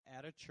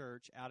a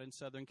church out in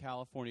Southern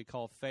California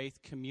called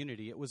Faith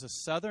Community. It was a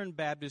Southern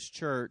Baptist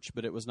church,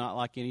 but it was not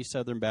like any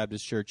Southern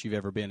Baptist church you've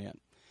ever been in.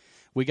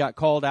 We got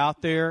called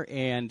out there,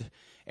 and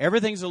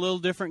everything's a little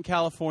different in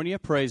California.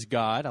 Praise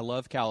God. I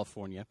love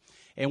California.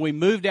 And we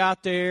moved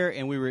out there,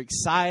 and we were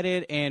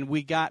excited, and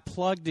we got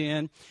plugged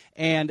in.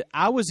 And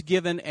I was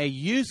given a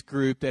youth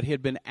group that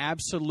had been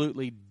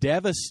absolutely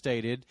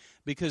devastated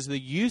because the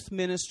youth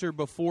minister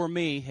before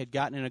me had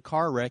gotten in a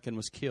car wreck and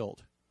was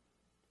killed.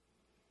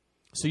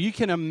 So you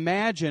can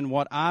imagine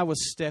what I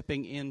was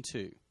stepping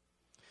into.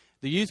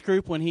 The youth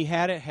group, when he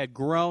had it, had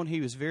grown.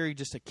 He was very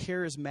just a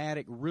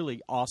charismatic,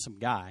 really awesome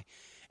guy.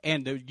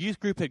 And the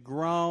youth group had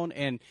grown,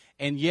 and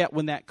yet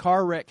when that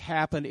car wreck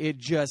happened, it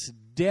just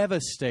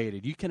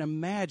devastated. You can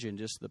imagine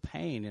just the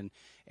pain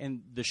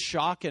and the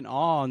shock and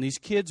awe. And these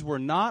kids were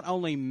not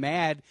only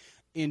mad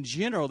in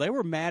general, they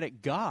were mad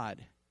at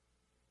God.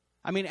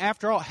 I mean,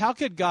 after all, how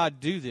could God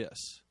do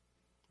this?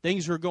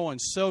 Things were going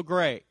so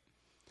great.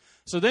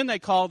 So then they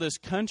called this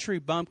country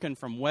bumpkin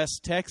from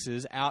West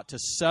Texas out to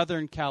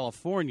Southern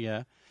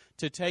California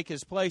to take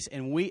his place.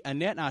 And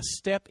Annette and I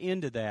stepped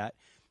into that,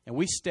 and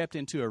we stepped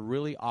into a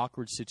really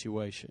awkward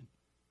situation.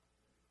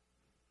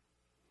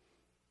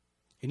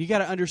 And you got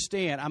to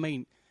understand, I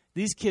mean,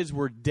 these kids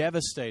were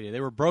devastated.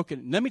 They were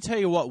broken. Let me tell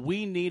you what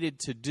we needed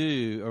to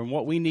do, or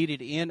what we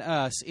needed in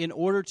us in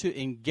order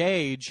to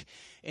engage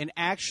and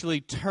actually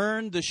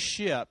turn the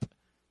ship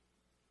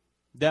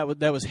that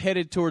was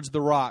headed towards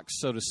the rocks,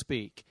 so to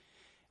speak.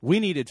 We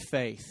needed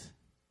faith,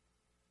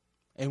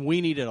 and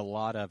we needed a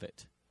lot of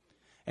it.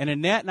 And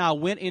Annette and I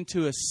went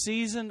into a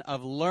season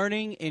of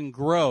learning and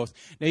growth.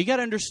 Now, you got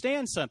to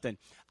understand something.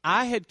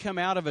 I had come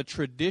out of a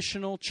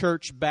traditional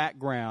church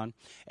background,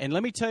 and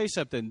let me tell you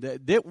something.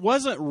 That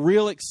wasn't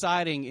real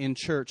exciting in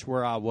church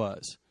where I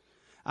was.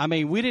 I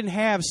mean, we didn't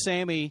have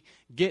Sammy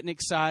getting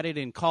excited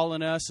and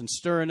calling us and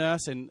stirring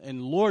us,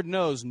 and Lord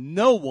knows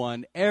no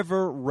one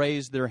ever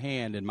raised their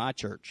hand in my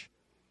church.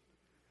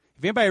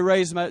 If anybody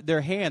raised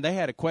their hand, they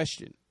had a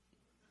question.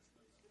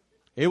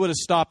 It would have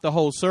stopped the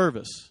whole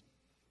service.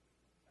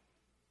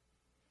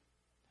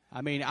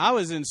 I mean, I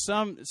was in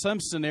some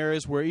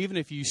scenarios where even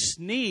if you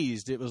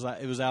sneezed, it was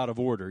out of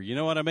order. You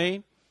know what I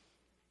mean?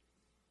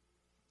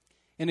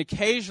 And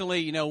occasionally,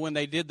 you know, when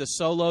they did the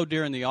solo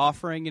during the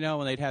offering, you know,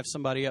 when they'd have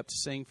somebody up to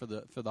sing for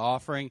the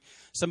offering,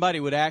 somebody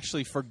would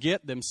actually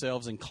forget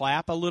themselves and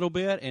clap a little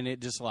bit, and it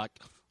just like,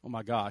 oh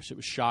my gosh, it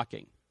was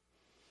shocking.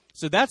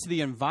 So that's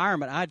the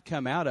environment I'd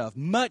come out of,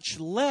 much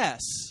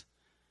less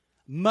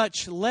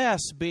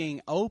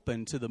being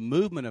open to the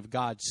movement of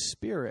God's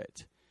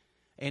Spirit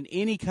and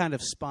any kind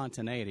of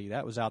spontaneity.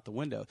 That was out the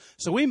window.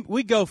 So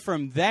we go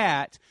from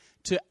that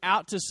to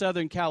out to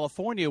Southern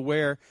California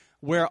where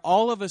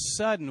all of a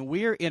sudden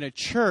we're in a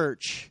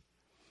church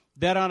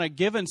that on a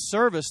given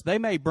service, they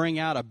may bring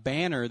out a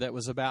banner that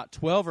was about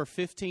 12 or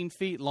 15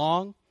 feet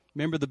long.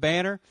 Remember the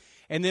banner?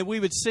 And then we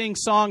would sing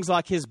songs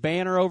like His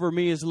Banner Over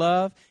Me is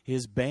Love,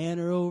 His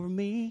Banner Over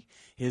Me,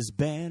 His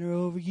Banner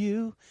Over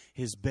You,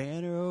 His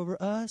Banner Over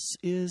Us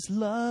is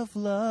Love,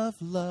 Love,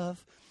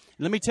 Love.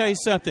 Let me tell you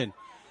something.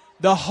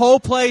 The whole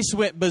place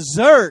went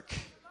berserk.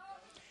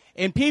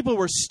 And people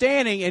were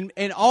standing,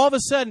 and all of a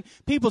sudden,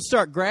 people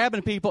start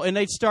grabbing people, and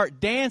they'd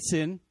start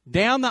dancing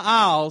down the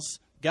aisles.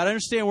 Got to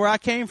understand where I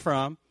came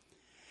from.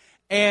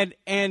 And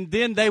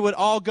then they would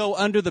all go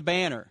under the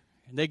banner.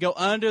 They go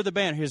under the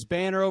banner. His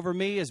banner over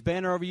me, His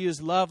banner over you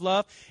is love,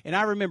 love. And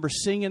I remember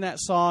singing that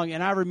song,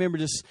 and I remember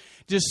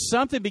just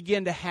something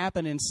began to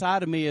happen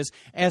inside of me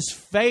as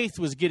faith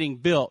was getting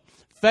built.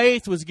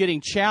 Faith was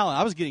getting challenged.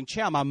 I was getting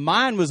challenged. My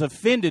mind was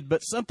offended, but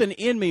something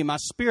in me, my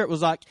spirit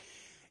was like,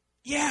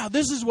 yeah,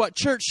 this is what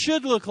church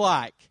should look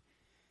like.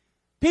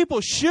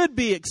 People should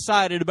be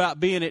excited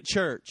about being at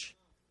church.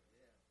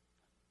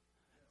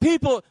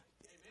 People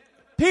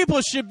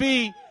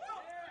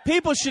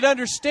should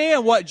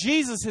understand what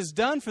Jesus has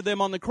done for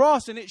them on the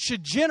cross, and it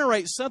should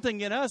generate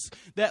something in us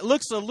that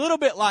looks a little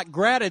bit like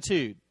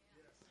gratitude.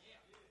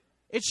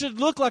 It should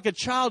look like a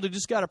child who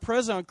just got a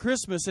present on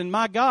Christmas, and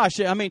my gosh,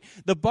 I mean,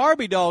 the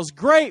Barbie doll's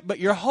great, but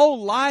your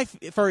whole life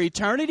for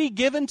eternity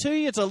given to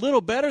you, it's a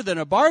little better than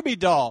a Barbie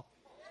doll.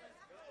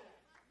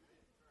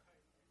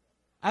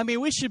 I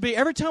mean, we should be,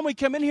 every time we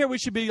come in here, we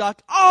should be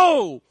like,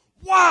 oh,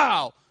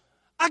 wow,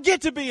 I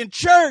get to be in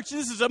church.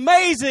 This is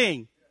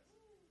amazing.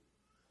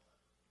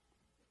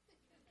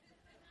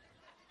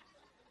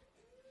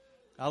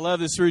 I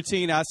love this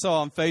routine I saw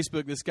on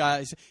Facebook. This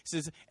guy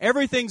says,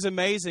 everything's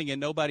amazing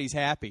and nobody's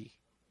happy.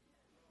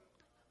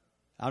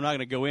 I'm not going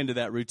to go into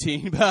that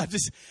routine, but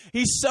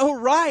he's so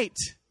right.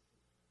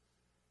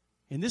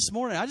 And this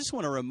morning, I just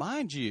want to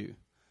remind you,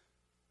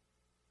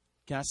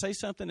 can I say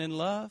something in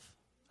love?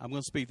 I'm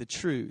going to speak the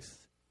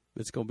truth, but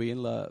it's going to be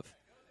in love.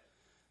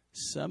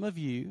 Some of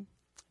you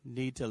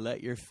need to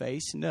let your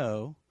face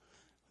know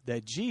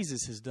that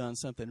Jesus has done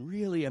something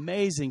really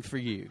amazing for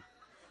you.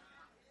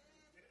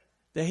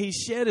 That He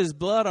shed His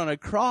blood on a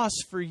cross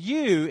for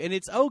you, and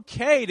it's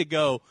okay to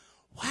go,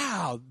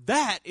 wow,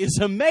 that is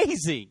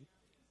amazing.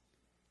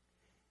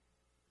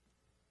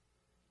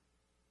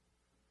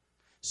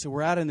 So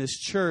we're out in this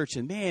church,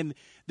 and man,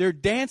 they're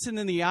dancing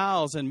in the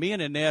aisles, and me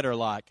and Annette are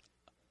like,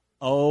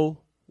 oh,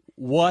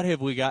 what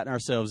have we gotten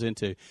ourselves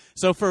into?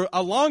 So for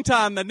a long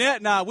time, Annette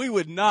and I, we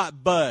would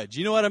not budge.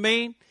 You know what I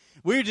mean?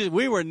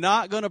 We were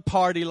not going to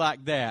party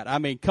like that. I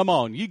mean, come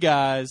on, you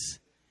guys.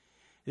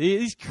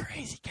 These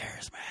crazy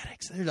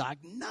charismatics, they're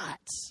like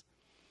nuts.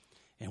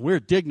 And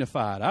we're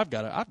dignified. I've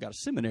got a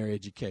seminary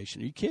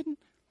education. Are you kidding?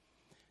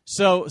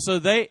 So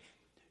they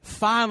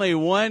finally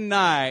one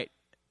night,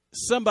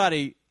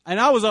 somebody, and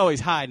I was always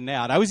hiding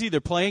out. I was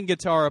either playing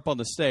guitar up on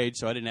the stage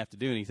so I didn't have to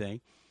do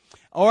anything,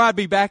 or I'd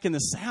be back in the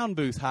sound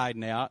booth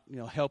hiding out,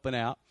 helping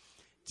out.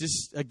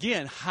 Just,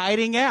 again,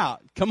 hiding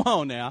out. Come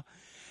on now.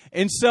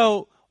 And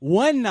so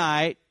one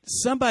night,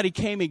 somebody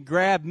came and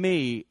grabbed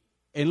me.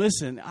 And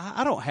listen,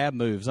 I don't have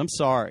moves. I'm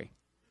sorry.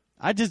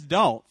 I just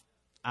don't.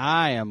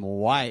 I am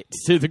white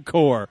to the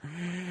core.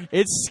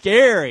 It's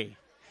scary.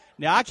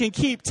 Now, I can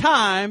keep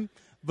time,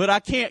 but I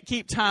can't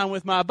keep time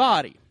with my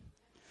body.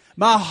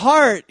 My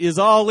heart is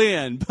all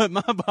in, but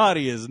my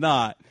body is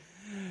not.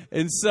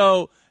 And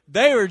so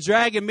they were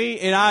dragging me,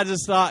 and I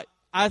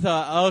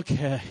thought,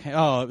 okay,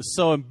 oh, it was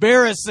so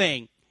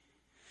embarrassing.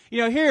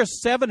 Here are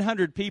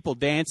 700 people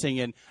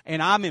dancing, and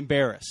I'm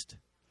embarrassed.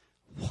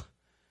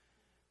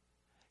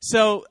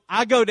 So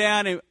I go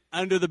down, and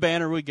under the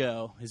banner we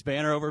go. His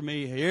banner over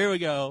me. Here we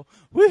go.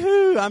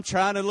 Woohoo! I'm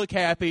trying to look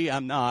happy.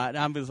 I'm not.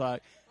 I'm just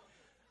like,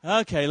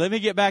 okay, let me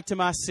get back to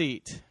my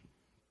seat.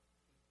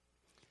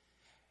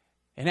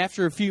 And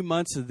after a few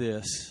months of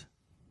this,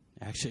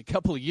 actually a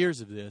couple of years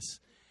of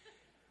this,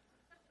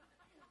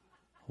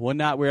 one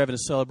night we were having a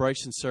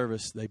celebration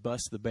service. They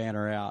bust the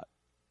banner out,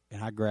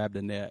 and I grabbed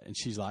Annette, and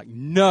she's like,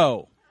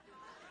 no.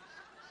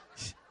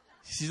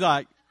 She's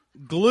like,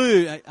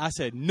 glued. I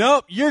said,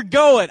 nope, you're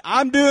going.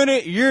 I'm doing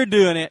it. You're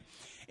doing it.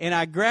 And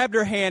I grabbed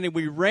her hand, and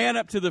we ran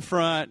up to the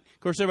front. Of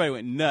course, everybody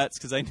went nuts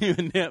because they knew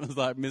Annette was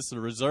like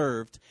Mr.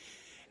 Reserved.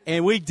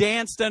 And we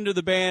danced under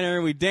the banner,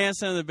 and we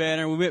danced under the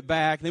banner, and we went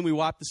back. And then we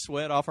wiped the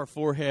sweat off our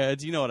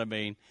foreheads. You know what I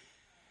mean?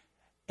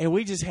 And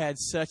we just had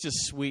such a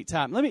sweet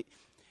time.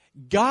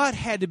 God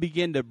had to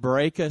begin to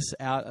break us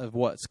out of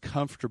what's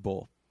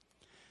comfortable.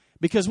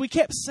 Because we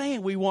kept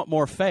saying we want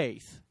more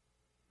faith.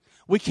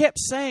 We kept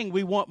saying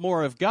we want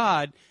more of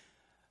God,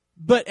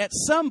 but at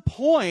some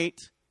point,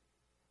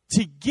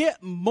 to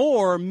get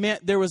more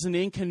meant there was an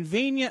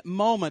inconvenient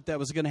moment that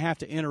was going to have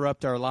to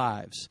interrupt our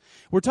lives.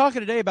 We're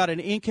talking today about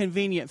an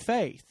inconvenient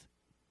faith.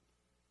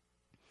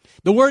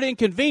 The word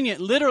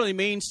inconvenient literally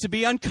means to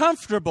be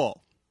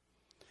uncomfortable.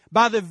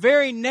 By the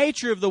very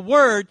nature of the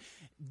word,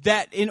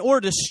 that in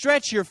order to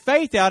stretch your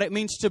faith out, it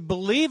means to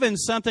believe in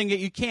something that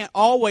you can't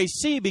always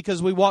see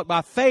because we walk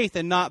by faith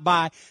and not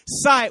by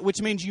sight,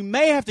 which means you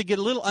may have to get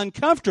a little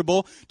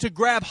uncomfortable to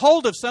grab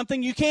hold of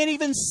something you can't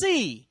even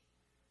see.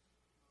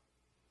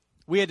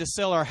 We had to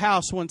sell our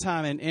house one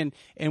time, and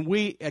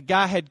a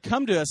guy had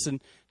come to us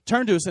and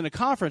turned to us in a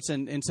conference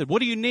and said,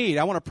 what do you need?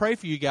 I want to pray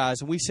for you guys.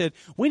 And we said,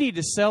 we need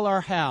to sell our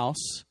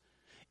house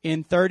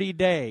in 30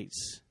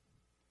 days.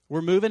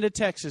 We're moving to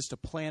Texas to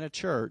plant a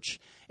church,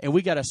 and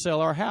we got to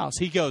sell our house.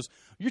 He goes,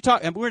 "You're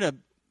talking?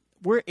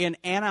 We're in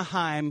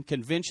Anaheim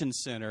Convention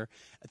Center,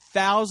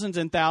 thousands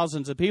and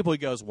thousands of people." He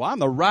goes, "Well, I'm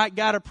the right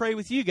guy to pray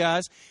with you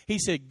guys." He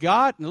said,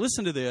 "God, now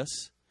listen to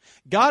this.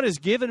 God has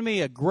given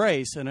me a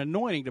grace, an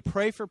anointing to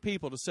pray for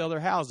people to sell their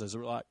houses."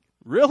 We're like,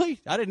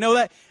 "Really? I didn't know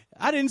that.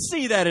 I didn't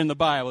see that in the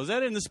Bible. Is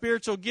that in the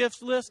spiritual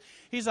gifts list?"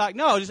 He's like,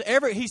 "No,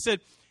 He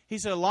said,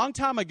 a long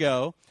time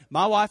ago,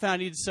 my wife and I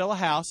needed to sell a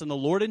house, and the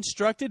Lord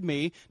instructed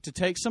me to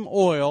take some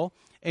oil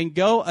and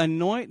go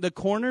anoint the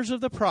corners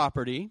of the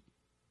property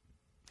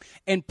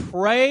and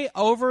pray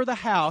over the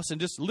house and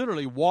just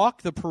literally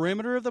walk the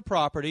perimeter of the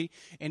property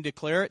and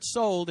declare it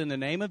sold in the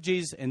name of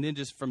Jesus, and then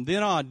just from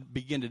then on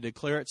begin to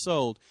declare it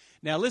sold."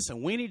 Now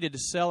listen, we needed to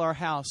sell our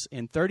house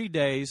in 30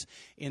 days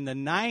in the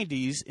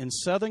 90s in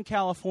Southern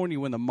California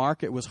when the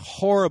market was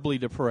horribly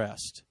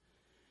depressed.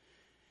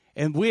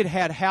 And we had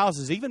had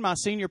houses. Even my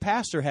senior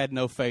pastor had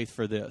no faith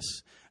for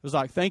this. It was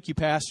like, "Thank you,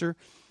 Pastor."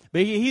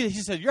 But he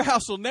said, "Your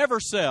house will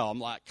never sell." I'm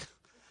like,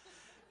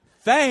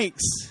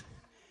 "Thanks."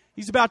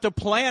 He's about to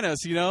plant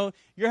us, "Your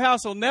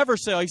house will never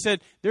sell." He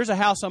said, "There's a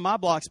house on my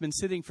block that's been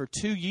sitting for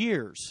 2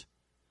 years."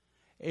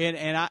 And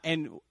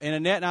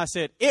Annette and I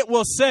said, "It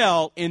will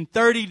sell in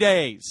 30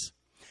 days.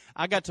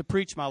 I got to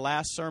preach my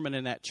last sermon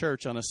in that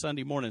church on a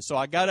Sunday morning. So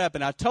I got up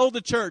and I told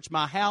the church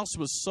my house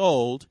was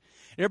sold.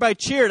 Everybody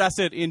cheered. I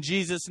said, "In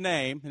Jesus'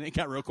 name." And it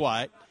got real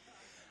quiet.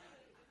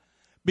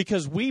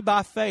 Because we,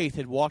 by faith,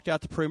 had walked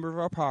out the perimeter of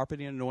our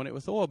property and anointed it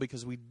with oil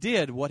because we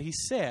did what he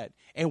said.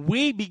 And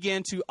we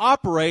began to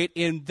operate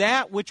in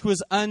that which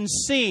was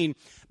unseen.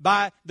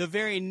 By the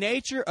very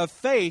nature of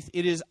faith,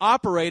 it is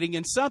operating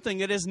in something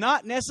that is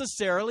not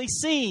necessarily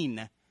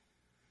seen.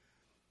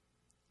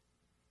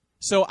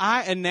 So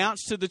I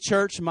announced to the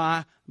church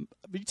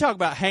you talk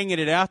about hanging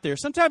it out there.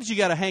 Sometimes you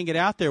got to hang it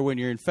out there when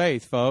you're in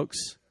faith,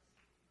 folks.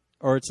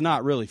 Or it's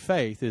not really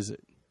faith, is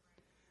it?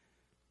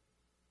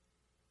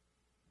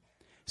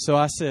 So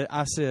I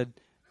said,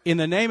 In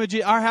the name of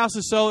Jesus, our house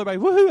is sold.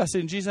 Everybody, woohoo. I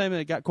said, in Jesus' name,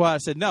 and it got quiet. I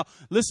said, no,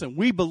 listen,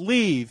 we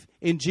believe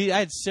in Jesus. I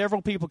had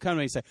several people come to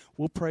me and say,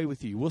 we'll pray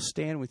with you. We'll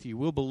stand with you.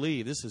 We'll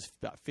believe. This is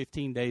about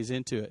 15 days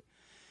into it.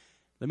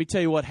 Let me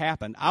tell you what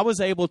happened. I was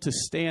able to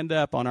stand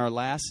up on our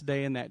last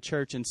day in that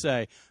church and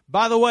say,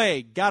 by the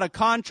way, got a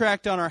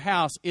contract on our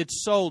house.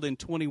 It's sold in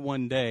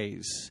 21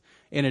 days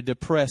in a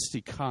depressed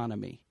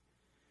economy.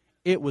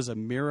 It was a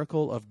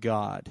miracle of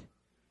God.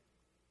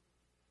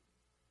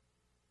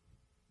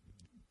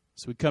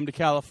 So we come to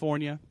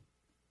California.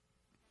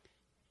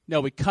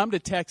 No, we come to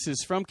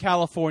Texas from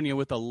California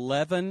with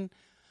 11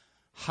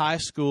 high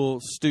school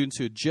students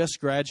who had just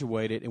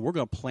graduated, and we're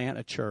going to plant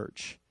a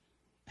church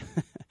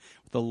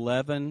with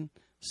 11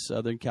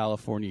 Southern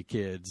California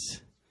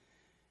kids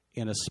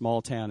in a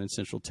small town in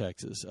Central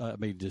Texas. I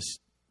mean,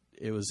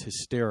 it was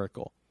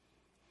hysterical.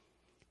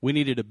 We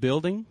needed a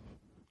building,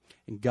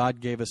 and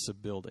God gave us a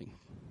building.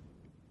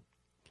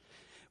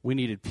 We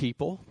needed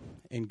people,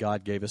 and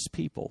God gave us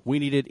people. We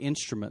needed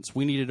instruments.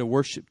 We needed a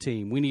worship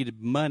team. We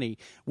needed money.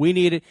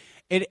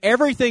 And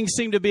everything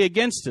seemed to be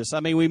against us.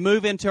 I mean, we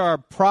move into our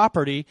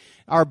property,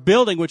 our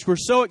building, which we're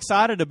so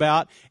excited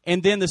about,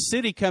 and then the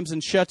city comes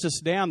and shuts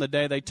us down the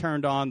day they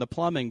turned on the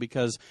plumbing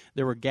because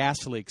there were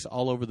gas leaks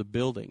all over the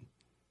building.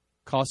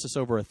 Cost us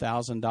over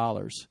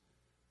 $1,000.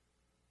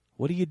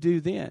 What do you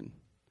do then?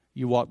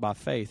 You walk by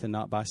faith and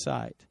not by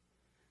sight.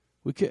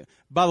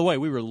 By the way,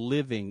 we were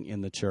living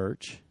in the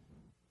church.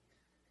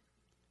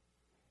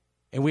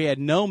 And we had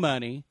no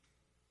money,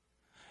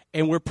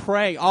 and we're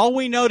praying. All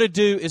we know to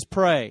do is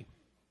pray.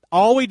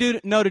 All we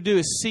know to do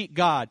is seek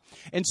God.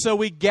 And so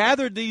we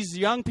gathered these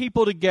young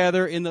people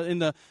together in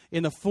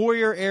the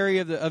foyer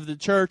area of the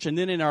church, and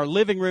then in our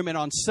living room. And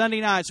on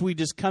Sunday nights, we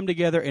just come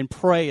together and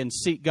pray and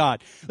seek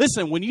God.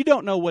 Listen, when you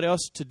don't know what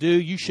else to do,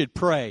 you should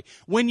pray.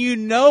 When you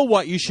know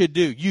what you should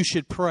do, you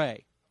should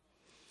pray.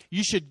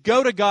 You should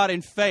go to God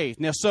in faith.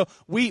 Now, so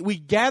we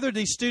gathered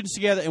these students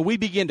together, and we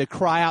began to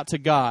cry out to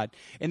God.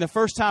 And the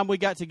first time we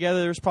got together,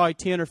 there was probably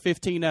 10 or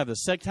 15 of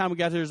us. Second time we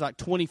got together, there was like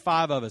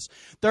 25 of us.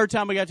 Third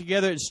time we got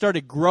together, it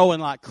started growing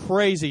like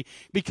crazy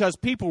because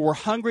people were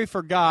hungry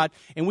for God,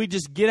 and we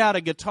just get out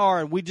a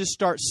guitar, and we just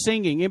start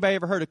singing. Anybody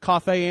ever heard of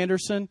Cafe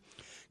Anderson?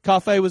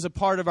 Cafe was a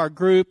part of our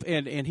group,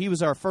 and he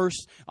was our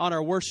first on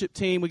our worship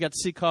team. We got to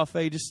see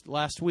Cafe just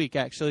last week,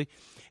 actually.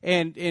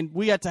 And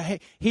we got to,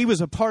 he was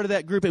a part of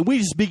that group, and we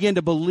just began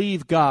to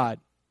believe God.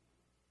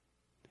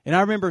 And I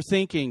remember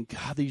thinking,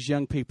 God, these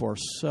young people are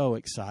so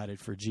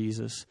excited for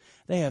Jesus.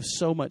 They have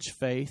so much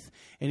faith.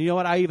 And you know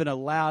what? I even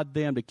allowed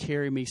them to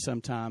carry me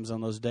sometimes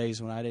on those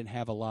days when I didn't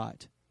have a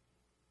lot.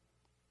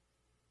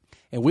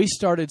 And we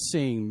started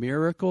seeing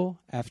miracle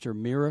after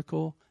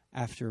miracle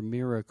after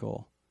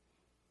miracle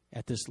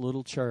at this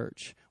little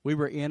church. We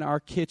were in our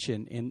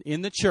kitchen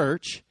in the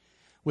church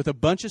with a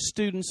bunch of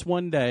students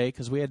one day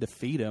because we had to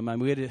feed them. I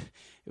mean,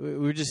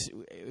 we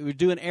were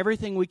doing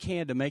everything we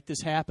can to make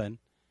this happen,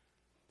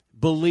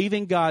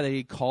 believing God that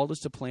He called us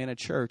to plant a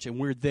church. And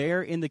we're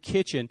there in the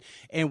kitchen,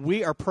 and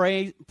we are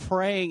praying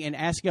and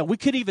asking God. We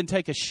couldn't even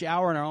take a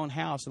shower in our own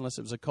house unless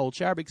it was a cold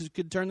shower because we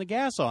couldn't turn the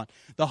gas on.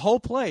 The whole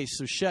place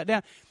was shut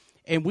down.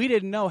 And we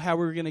didn't know how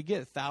we were going to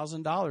get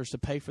 $1,000 to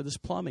pay for this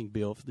plumbing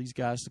bill for these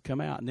guys to come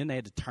out. And then they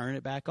had to turn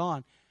it back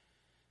on.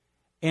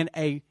 And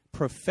a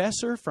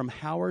professor from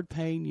Howard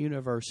Payne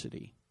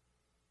University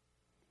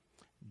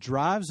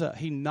drives up.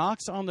 He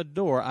knocks on the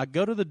door. I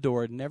go to the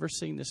door. I'd never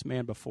seen this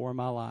man before in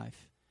my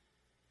life.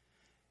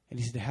 And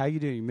he said, how you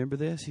doing? You remember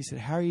this? He said,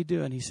 how are you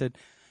doing? He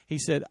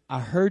said, I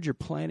heard you're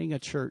planting a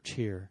church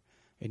here,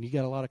 and you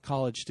got a lot of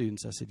college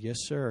students. I said, yes,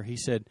 sir. He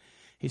said,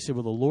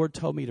 well, the Lord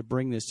told me to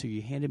bring this to you.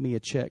 He handed me a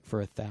check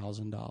for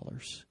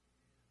 $1,000.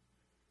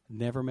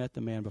 Never met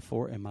the man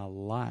before in my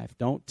life.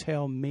 Don't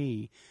tell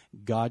me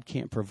God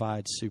can't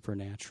provide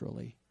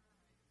supernaturally.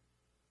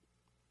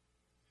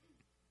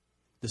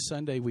 The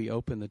Sunday we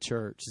opened the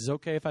church. Is it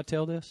okay if I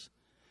tell this?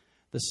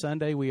 The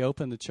Sunday we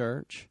opened the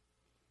church,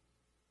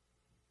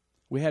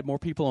 we had more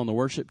people on the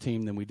worship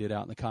team than we did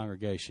out in the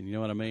congregation. You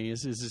know what I mean?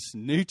 This is this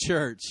new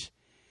church,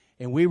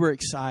 and we were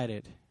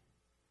excited.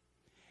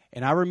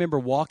 And I remember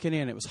walking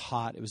in. It was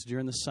hot. It was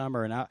during the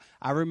summer. And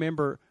I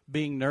remember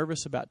being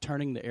nervous about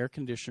turning the air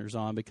conditioners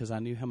on because I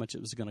knew how much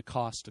it was going to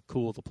cost to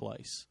cool the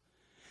place.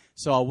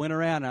 So I went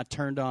around and I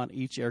turned on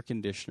each air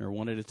conditioner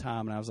one at a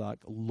time. And I was like,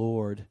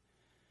 Lord,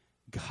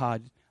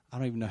 God, I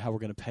don't even know how we're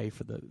going to pay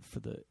for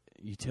the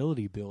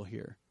utility bill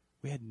here.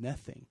 We had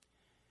nothing.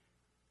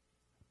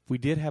 We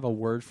did have a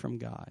word from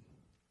God.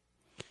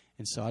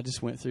 And so I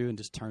just went through and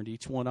just turned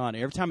each one on.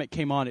 Every time it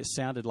came on, it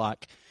sounded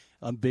like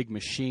a big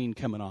machine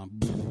coming on.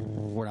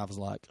 Where I was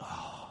like,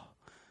 oh,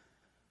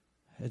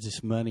 that's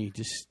just money.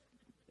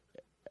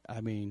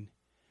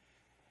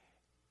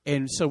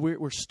 And so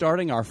we're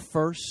starting our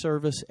first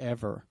service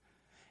ever.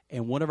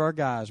 And one of our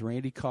guys,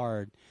 Randy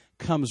Card,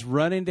 comes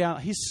running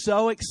down. He's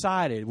so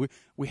excited.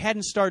 We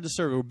hadn't started the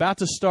service. We were about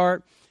to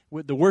start.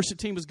 The worship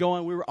team was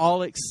going. We were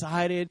all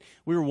excited.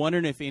 We were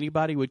wondering if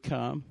anybody would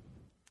come.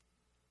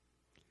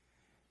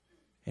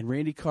 And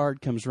Randy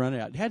Card comes running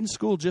out. Hadn't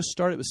school just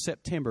started? It was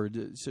September.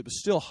 So it was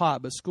still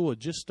hot, but school had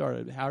just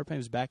started. Howard Payne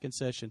was back in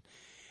session.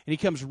 And he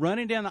comes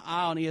running down the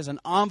aisle, and he has an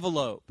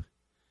envelope.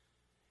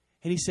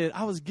 And he said,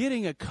 I was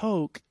getting a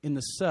Coke in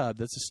the sub.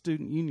 That's a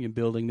student union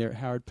building there at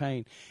Howard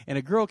Payne. And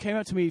a girl came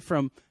up to me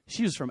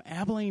she was from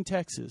Abilene,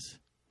 Texas.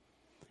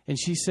 And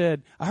she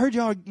said, I heard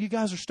you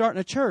guys are starting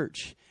a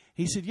church.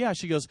 He said, yeah.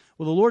 She goes,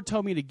 well, the Lord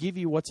told me to give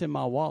you what's in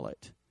my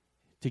wallet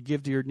to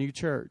give to your new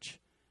church.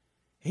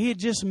 He had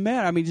just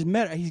met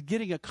her. He's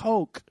getting a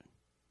Coke.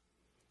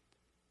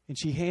 And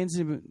she hands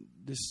him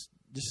just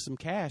some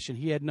cash, and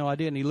he had no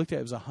idea. And he looked at it,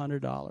 it was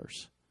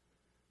 $100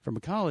 from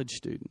a college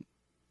student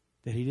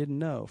that he didn't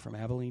know from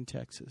Abilene,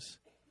 Texas.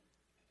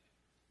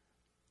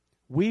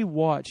 We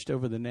watched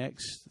over the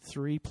next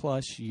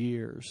 3+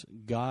 years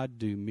God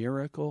do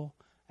miracle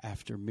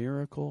after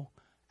miracle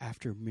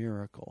after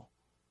miracle.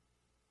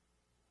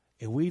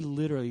 And we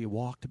literally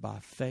walked by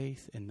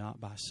faith and not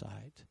by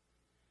sight.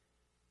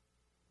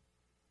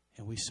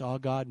 And we saw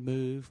God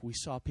move. We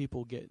saw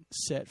people get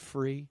set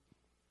free.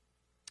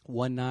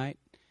 One night,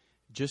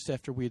 just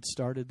after we had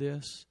started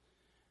this,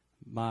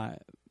 my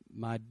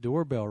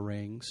doorbell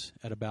rings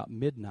at about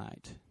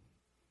midnight.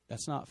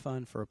 That's not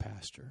fun for a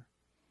pastor.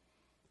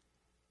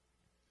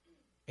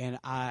 And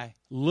I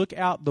look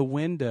out the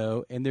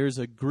window, and there's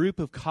a group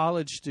of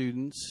college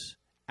students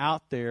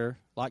out there,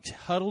 like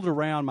huddled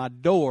around my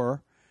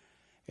door.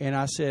 And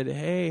I said,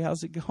 hey,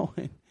 how's it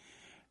going?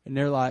 And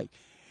they're like,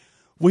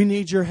 we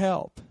need your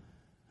help.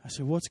 I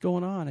said, what's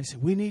going on? They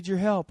said, we need your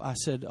help. I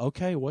said,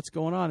 okay, what's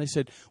going on? They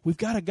said, we've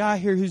got a guy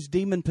here who's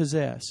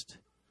demon-possessed.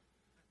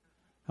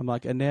 I'm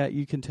like, Annette,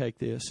 you can take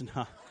this. And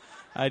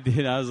I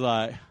did. I was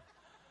like,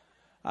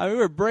 we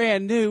were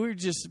brand new. We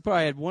just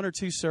probably had 1 or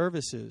 2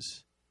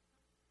 services.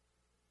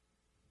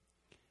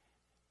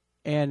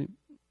 And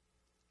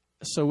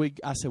so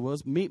I said, well,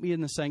 meet me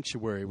in the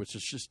sanctuary, which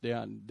is just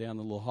down the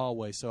little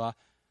hallway. So I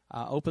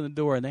opened the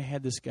door, and they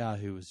had this guy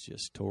who was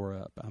just tore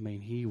up.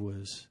 He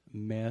was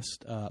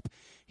messed up.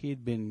 He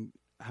had been,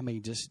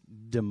 just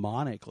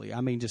demonically.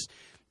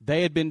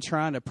 They had been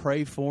trying to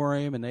pray for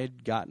him, and they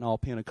had gotten all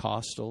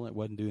Pentecostal, and it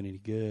wasn't doing any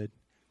good.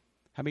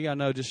 How many of y'all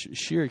know just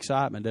sheer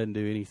excitement doesn't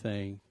do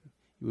anything?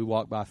 We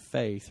walk by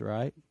faith,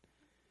 right?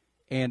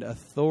 And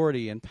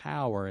authority and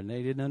power, and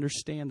they didn't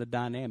understand the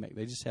dynamic.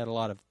 They just had a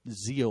lot of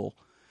zeal,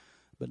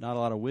 but not a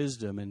lot of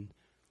wisdom. And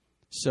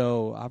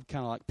so I'm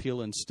kind of like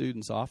peeling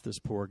students off this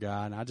poor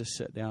guy, and I just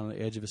sat down on the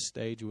edge of a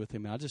stage with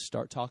him, and I just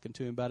start talking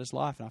to him about his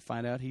life, and I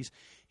find out he's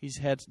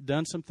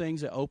done some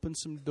things that opened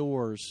some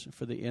doors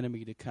for the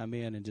enemy to come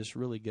in and just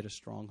really get a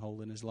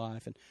stronghold in his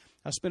life. And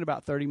I spent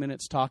about 30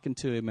 minutes talking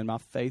to him, and my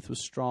faith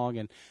was strong,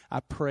 and I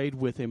prayed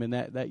with him, and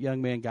that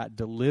young man got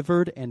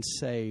delivered and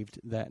saved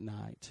that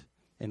night.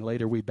 And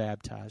later we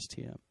baptized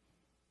him.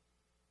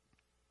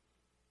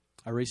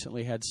 I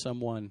recently had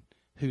someone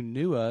who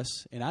knew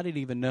us, and I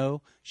didn't even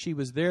know she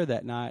was there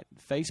that night,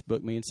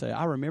 Facebook me and say,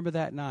 I remember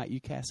that night you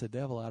cast the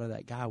devil out of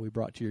that guy we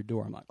brought to your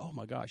door. I'm like, oh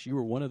my gosh, you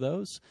were one of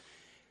those?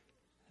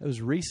 It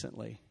was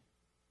recently.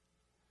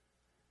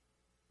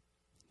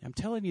 I'm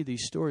telling you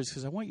these stories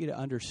because I want you to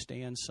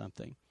understand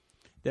something.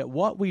 That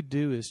what we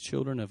do as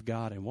children of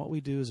God and what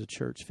we do as a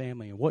church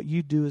family and what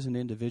you do as an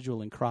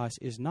individual in Christ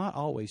is not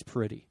always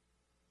pretty.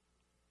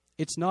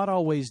 It's not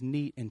always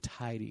neat and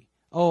tidy.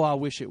 Oh, I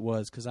wish it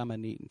was because I'm a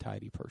neat and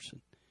tidy person.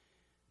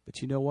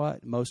 But you know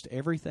what? Most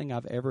everything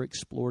I've ever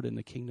explored in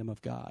the kingdom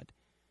of God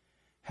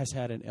has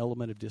had an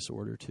element of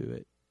disorder to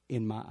it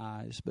in my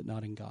eyes, but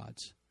not in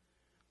God's.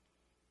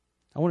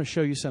 I want to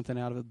show you something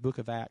out of the book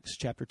of Acts,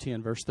 chapter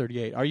 10, verse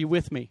 38. Are you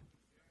with me?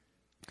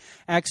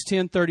 Acts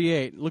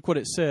 10:38. Look what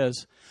it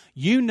says.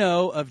 You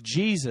know of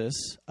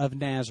Jesus of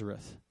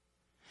Nazareth,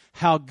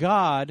 how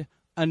God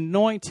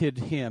anointed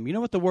him. You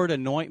know what the word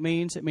anoint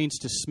means? It means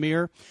to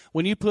smear.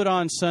 When you put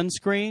on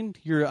sunscreen,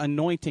 you're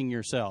anointing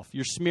yourself.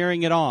 You're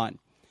smearing it on.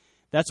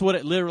 That's what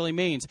it literally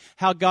means.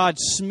 How God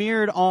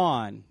smeared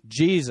on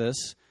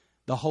Jesus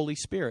the Holy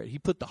Spirit. He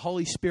put the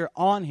Holy Spirit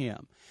on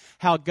him.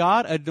 How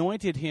God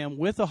anointed him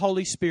with the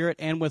Holy Spirit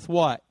and with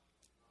what?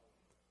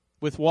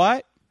 With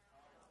what?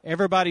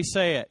 Everybody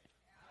say it.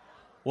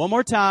 One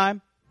more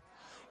time.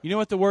 You know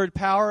what the word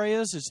power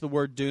is? It's the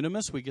word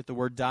dunamis. We get the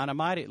word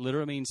dynamite. It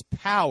literally means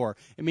power.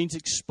 It means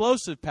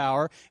explosive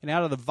power. And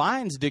out of the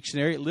Vine's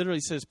dictionary, it literally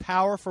says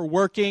power for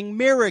working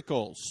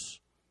miracles.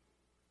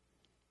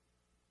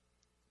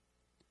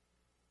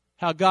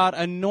 How God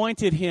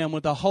anointed him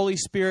with the Holy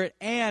Spirit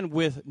and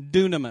with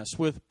dunamis,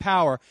 with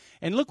power.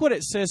 And look what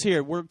it says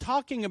here. We're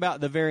talking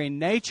about the very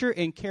nature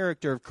and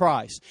character of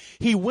Christ.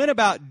 He went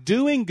about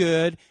doing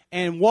good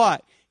and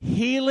what?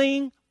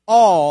 Healing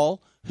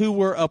all who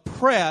were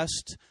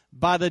oppressed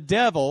by the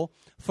devil,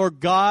 for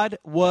God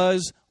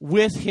was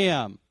with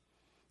him.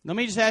 Let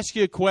me just ask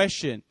you a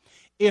question.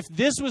 If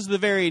this was the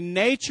very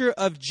nature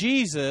of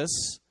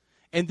Jesus,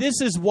 and this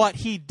is what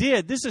he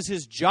did, this is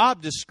his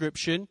job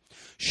description,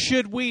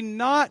 should we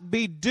not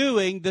be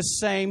doing the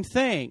same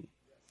thing?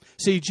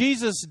 See,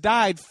 Jesus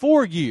died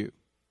for you.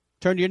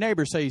 Turn to your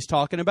neighbor and say, he's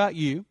talking about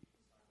you.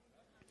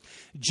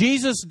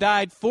 Jesus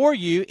died for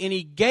you, and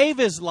He gave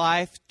His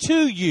life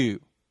to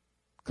you.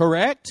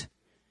 Correct?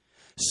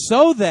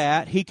 So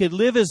that He could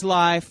live His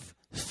life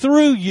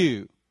through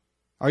you.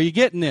 Are you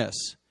getting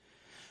this?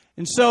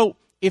 And so,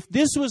 if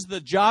this was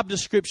the job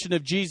description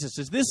of Jesus,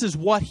 if this is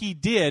what He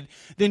did,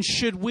 then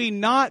should we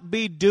not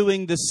be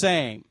doing the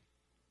same?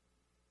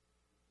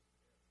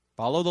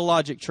 Follow the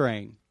logic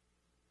train.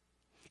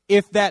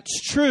 If that's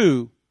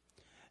true,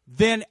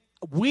 then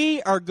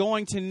we are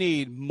going to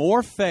need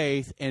more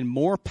faith and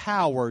more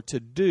power to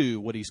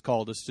do what He's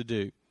called us to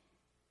do.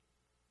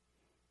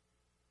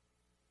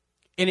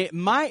 And it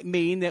might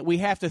mean that we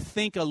have to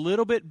think a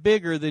little bit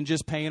bigger than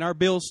just paying our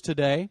bills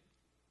today.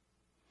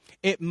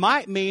 It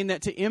might mean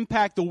that to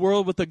impact the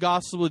world with the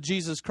gospel of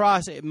Jesus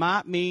Christ, it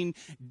might mean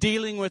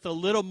dealing with a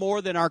little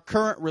more than our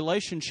current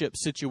relationship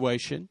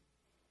situation.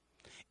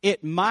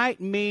 It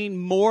might mean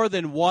more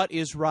than what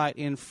is right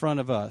in front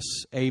of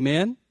us.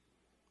 Amen?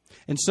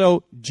 And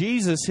so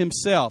Jesus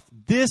Himself,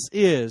 this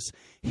is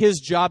His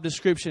job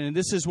description, and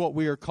this is what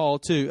we are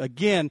called to.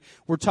 Again,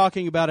 we're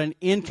talking about an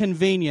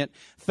inconvenient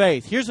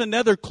faith. Here's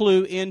another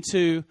clue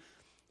into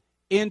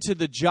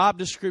the job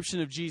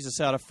description of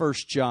Jesus out of 1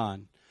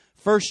 John.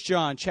 1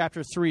 John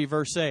chapter 3,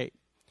 verse 8.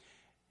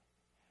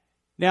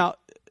 Now,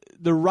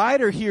 the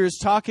writer here is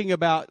talking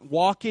about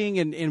walking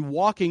and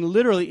walking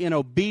literally in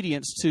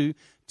obedience to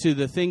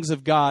the things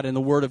of God and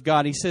the Word of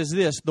God. He says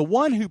this, the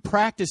one who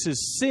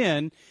practices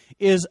sin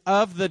is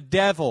of the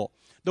devil.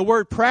 The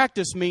word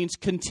practice means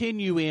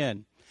continue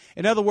in.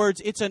 In other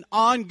words, it's an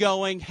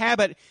ongoing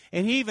habit.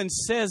 And he even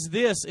says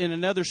this in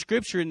another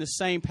scripture in the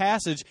same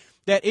passage,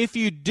 that if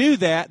you do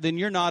that, then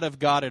you're not of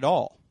God at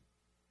all.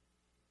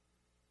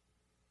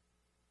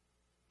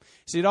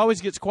 See, it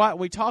always gets quiet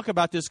when we talk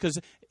about this, because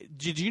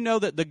did you know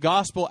that the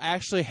gospel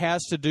actually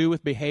has to do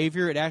with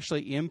behavior? It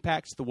actually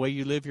impacts the way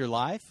you live your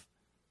life.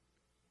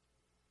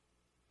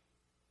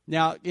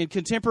 Now, in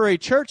contemporary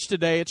church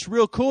today, it's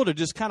real cool to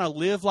just kind of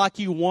live like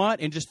you want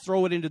and just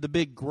throw it into the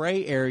big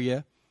gray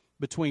area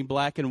between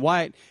black and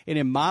white. And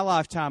in my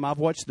lifetime, I've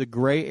watched the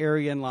gray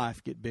area in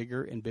life get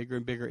bigger and bigger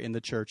and bigger in the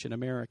church in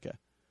America.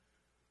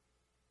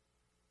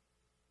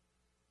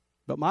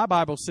 But my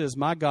Bible says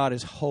my God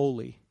is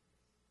holy.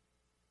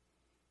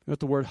 You know what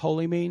the word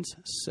holy means?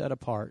 Set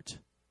apart.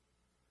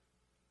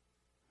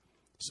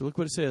 So look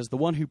what it says. The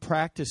one who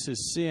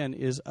practices sin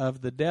is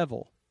of the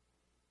devil.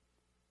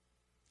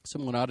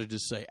 Someone ought to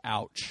just say,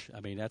 ouch. I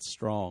mean, that's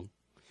strong.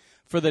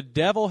 For the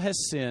devil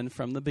has sinned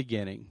from the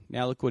beginning.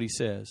 Now look what he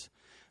says.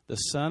 The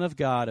Son of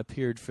God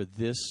appeared for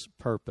this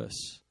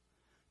purpose,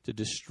 to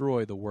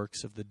destroy the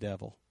works of the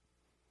devil.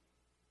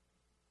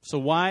 So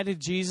why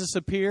did Jesus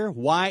appear?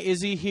 Why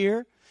is He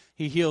here?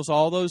 He heals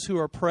all those who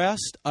are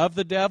oppressed of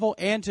the devil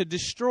and to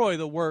destroy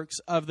the works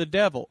of the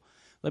devil.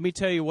 Let me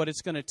tell you what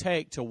it's going to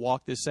take to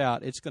walk this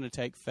out. It's going to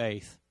take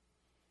faith.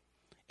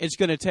 It's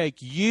going to take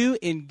you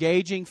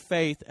engaging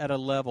faith at a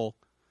level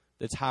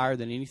that's higher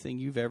than anything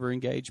you've ever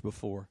engaged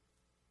before.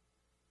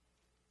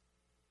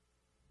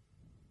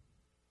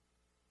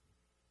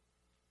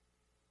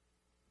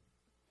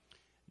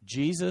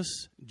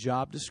 Jesus'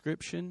 job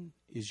description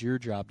is your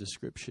job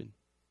description.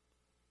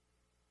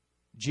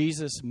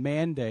 Jesus'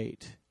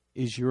 mandate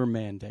is your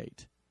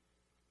mandate.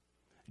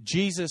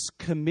 Jesus'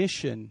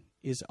 commission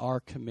is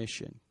our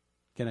commission.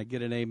 Can I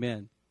get an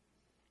amen?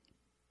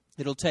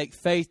 It'll take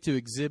faith to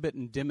exhibit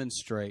and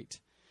demonstrate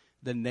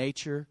the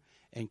nature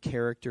and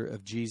character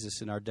of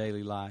Jesus in our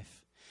daily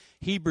life.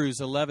 Hebrews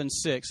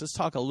 11:6. Let's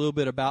talk a little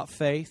bit about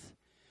faith.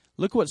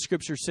 Look what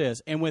Scripture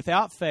says. And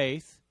without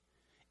faith,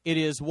 it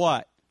is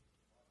what?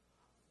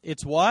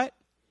 It's what?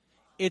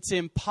 It's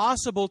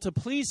impossible to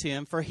please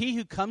Him, for he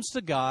who comes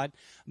to God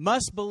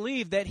must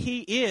believe that He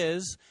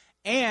is,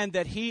 and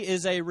that He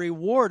is a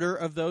rewarder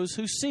of those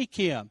who seek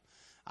Him.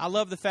 I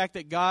love the fact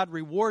that God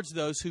rewards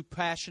those who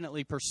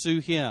passionately pursue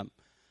Him.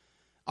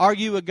 Are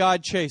you a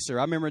God chaser?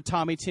 I remember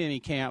Tommy Tenney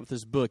came out with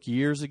this book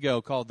years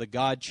ago called The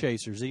God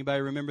Chasers.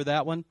 Anybody remember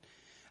that one?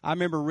 I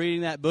remember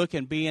reading that book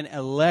and being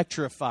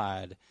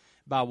electrified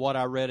by what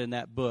I read in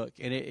that book.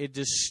 And it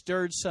just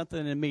stirred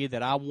something in me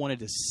that I wanted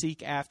to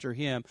seek after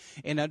Him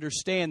and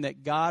understand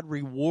that God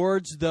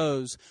rewards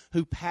those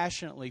who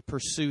passionately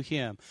pursue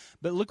Him.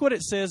 But look what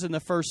it says in the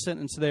first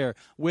sentence there.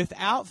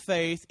 Without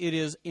faith, it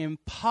is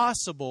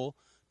impossible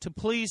to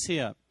please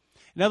Him.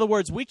 In other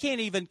words, we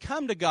can't even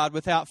come to God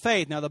without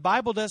faith. Now, the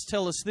Bible does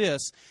tell us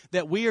this,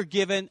 that we are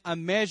given a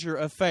measure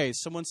of faith.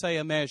 Someone say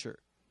a measure.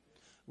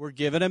 We're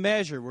given a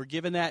measure. We're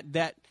given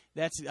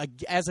that's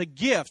as a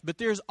gift. But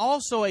there's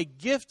also a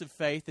gift of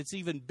faith that's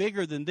even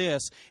bigger than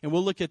this, and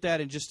we'll look at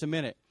that in just a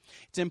minute.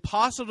 It's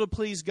impossible to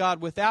please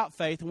God without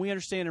faith, and we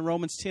understand in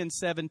Romans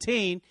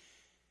 10:17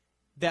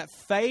 that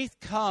faith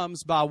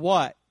comes by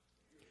what?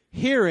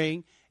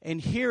 Hearing,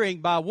 and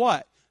hearing by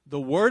what? The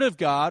Word of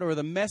God, or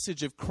the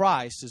message of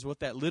Christ, is what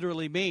that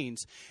literally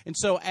means. And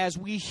so as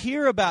we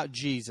hear about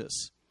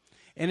Jesus,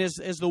 and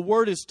as the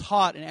Word is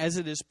taught and as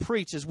it is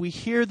preached, as we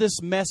hear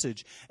this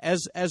message,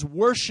 as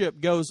worship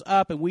goes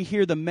up and we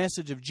hear the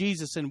message of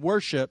Jesus in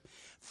worship,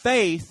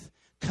 faith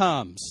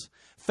comes.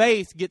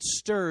 Faith gets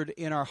stirred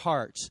in our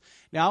hearts.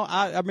 Now,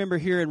 I remember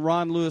hearing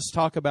Ron Lewis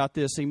talk about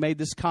this. He made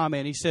this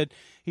comment. He said,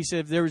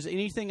 if there was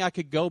anything I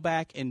could go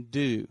back and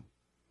do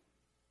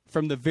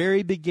from the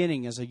very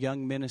beginning as a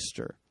young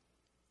minister,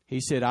 he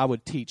said, I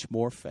would teach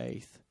more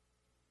faith.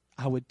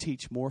 I would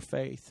teach more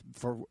faith.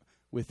 For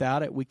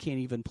without it, we can't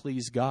even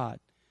please God.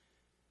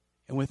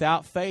 And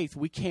without faith,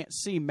 we can't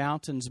see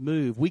mountains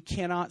move. We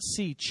cannot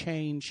see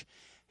change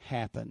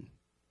happen.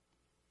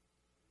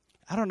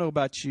 I don't know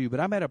about you, but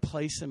I'm at a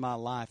place in my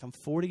life. I'm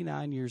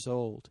 49 years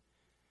old.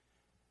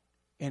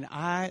 And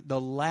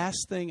the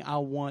last thing I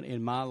want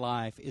in my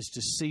life is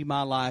to see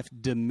my life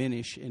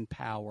diminish in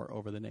power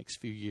over the next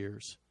few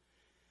years.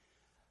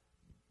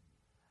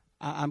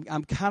 I'm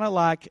kind of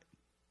like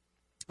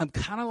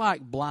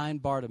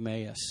blind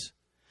Bartimaeus,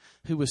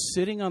 who was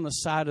sitting on the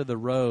side of the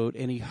road,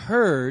 and he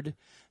heard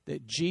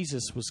that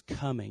Jesus was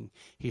coming.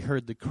 He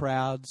heard the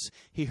crowds,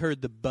 he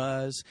heard the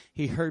buzz,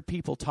 he heard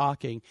people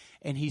talking,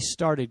 and he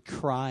started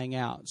crying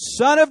out,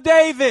 "Son of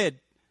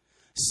David!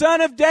 Son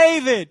of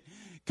David!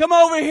 Come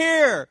over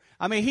here!"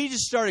 I mean, he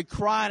just started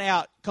crying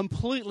out,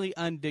 completely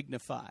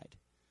undignified,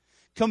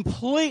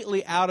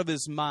 completely out of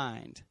his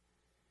mind.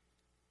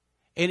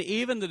 And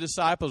even the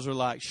disciples were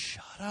like,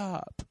 "Shut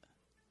up.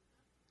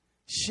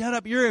 Shut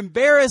up. You're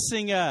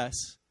embarrassing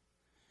us."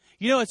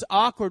 You know, it's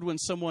awkward when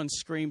someone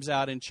screams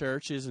out in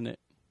church, isn't it?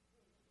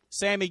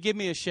 Sammy, give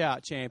me a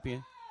shout,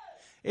 champion.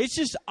 It's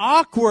just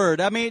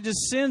awkward. I mean, it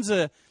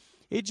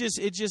just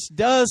it just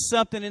does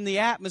something in the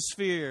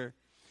atmosphere.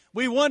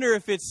 We wonder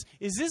if is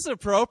this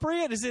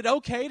appropriate? Is it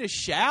okay to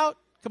shout?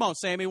 Come on,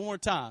 Sammy, one more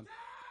time.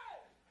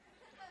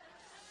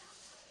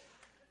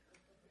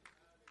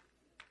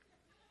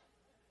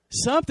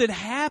 Something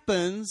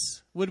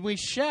happens when we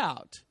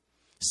shout.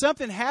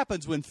 Something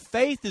happens when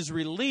faith is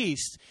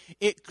released.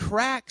 It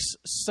cracks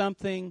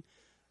something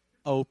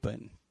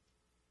open.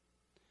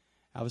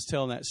 I was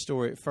telling that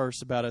story at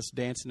first about us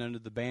dancing under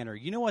the banner.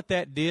 You know what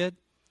that did?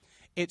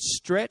 It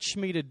stretched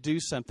me to do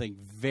something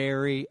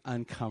very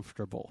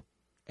uncomfortable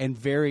and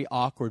very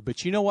awkward.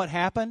 But you know what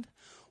happened?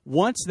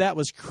 Once that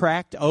was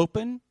cracked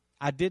open,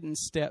 I didn't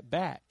step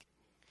back.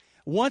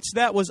 Once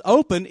that was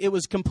open, it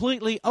was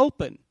completely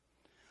open.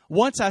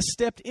 Once I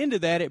stepped into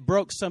that, it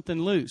broke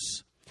something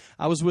loose.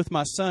 I was with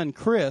my son,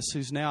 Chris,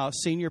 who's now a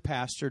senior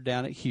pastor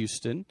down at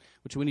Houston,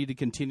 which we need to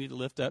continue to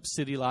lift up,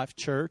 City Life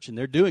Church. And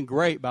they're doing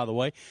great, by the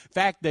way. In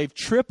fact, they've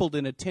tripled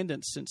in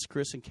attendance since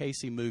Chris and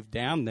Casey moved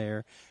down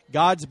there.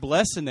 God's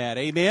blessing that.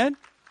 Amen?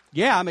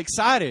 Yeah, I'm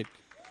excited.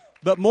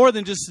 But more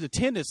than just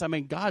attendance, I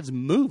mean, God's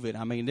moving.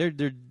 I mean,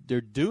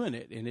 they're doing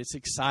it, and it's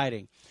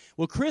exciting.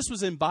 Well, Chris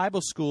was in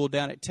Bible school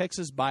down at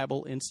Texas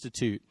Bible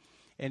Institute.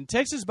 And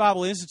Texas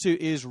Bible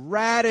Institute is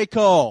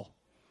radical.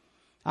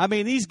 I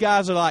mean, these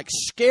guys are like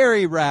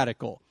scary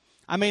radical.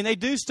 I mean, they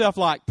do stuff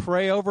like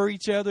pray over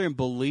each other and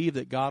believe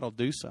that God will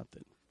do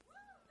something.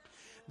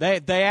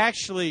 They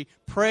actually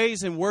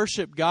praise and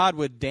worship God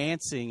with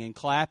dancing and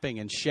clapping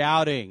and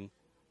shouting.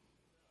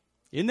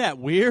 Isn't that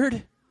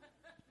weird?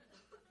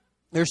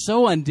 They're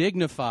so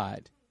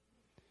undignified.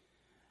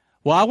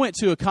 Well, I went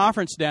to a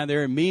conference down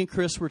there, and me and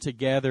Chris were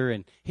together,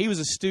 and he was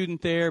a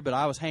student there, but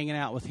I was hanging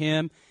out with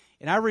him.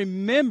 And I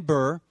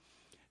remember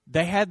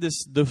they had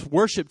the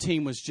worship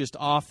team was just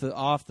off the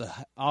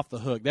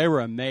hook. They were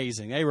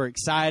amazing. They were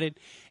excited.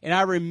 And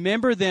I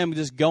remember them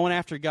just going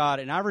after God.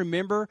 And I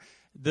remember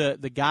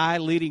the guy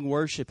leading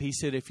worship. He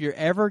said, if you're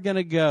ever going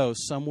to go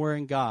somewhere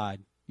in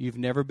God you've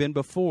never been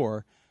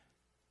before,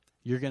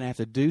 you're going to have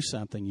to do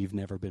something you've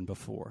never been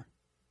before.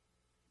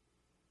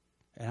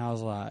 And I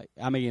was like,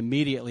 I mean,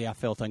 immediately I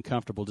felt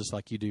uncomfortable just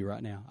like you do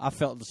right now. I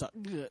felt this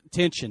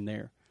tension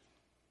there.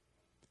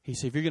 He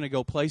said, if you're going to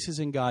go places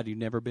in God you've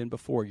never been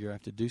before, you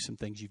have to do some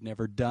things you've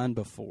never done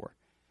before.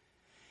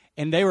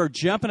 And they were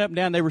jumping up and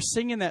down. They were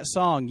singing that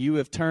song, You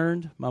Have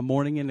Turned My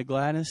Mourning into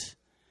Gladness.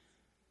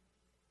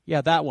 Yeah,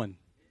 that one.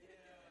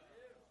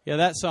 Yeah,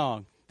 that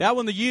song. That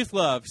one the youth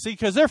love. See,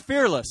 because they're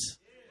fearless.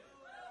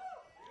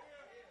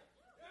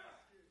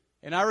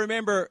 And I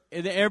remember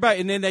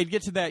everybody, and then they'd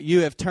get to that,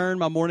 You Have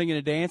Turned My Mourning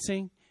into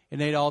Dancing. And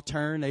they'd all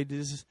turn.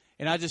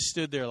 And I just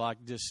stood there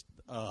like just,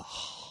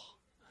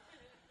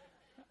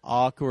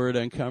 awkward,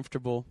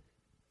 uncomfortable.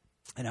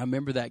 And I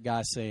remember that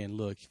guy saying,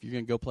 look, if you're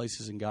going to go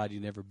places in God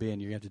you've never been,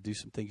 you're going to have to do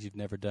some things you've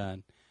never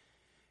done.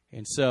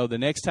 And so the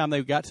next time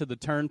they got to the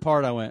turn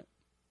part, I went.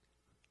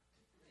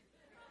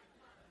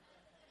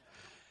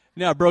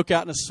 I broke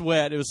out in a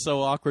sweat. It was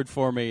so awkward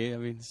for me. I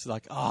mean, it's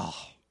like,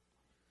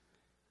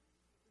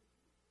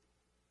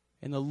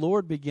 And the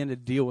Lord began to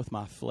deal with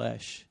my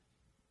flesh.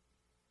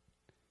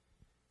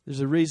 There's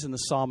a reason the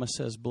psalmist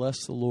says,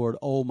 bless the Lord,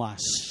 O my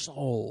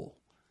soul,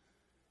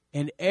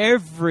 and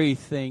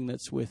everything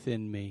that's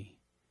within me.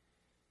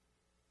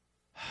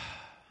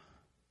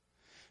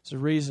 There's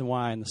a reason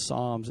why in the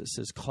Psalms it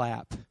says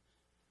clap,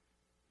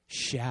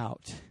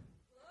 shout,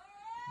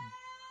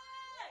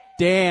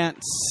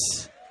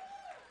 dance.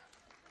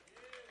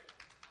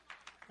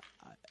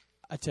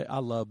 I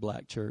love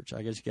Black Church.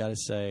 I guess you got to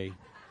say.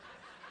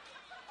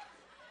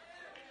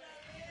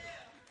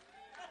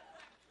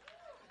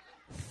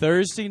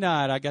 Thursday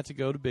night, I got to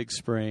go to Big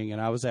Spring, and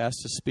I was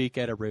asked to speak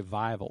at a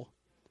revival.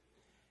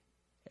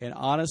 And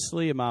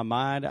honestly, in my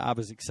mind, I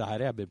was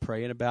excited. I've been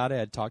praying about it. I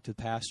had talked to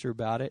the pastor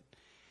about it.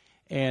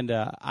 And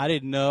I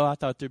didn't know. I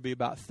thought there'd be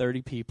about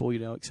 30 people,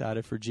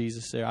 excited for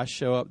Jesus there. I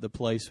show up. The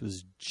place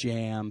was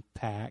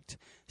jam-packed,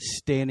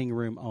 standing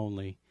room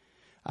only.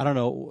 I don't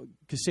know.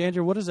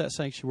 Cassandra, what does that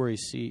sanctuary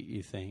seat,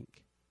 you think?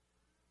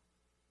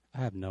 I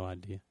have no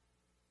idea.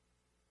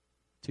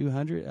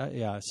 200?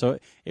 Yeah, so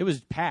it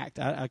was packed.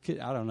 I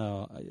don't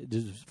know. It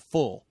was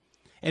full.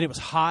 And it was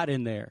hot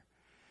in there.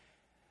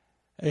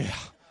 Yeah.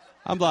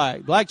 I'm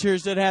like, Black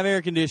Church doesn't have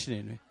air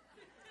conditioning.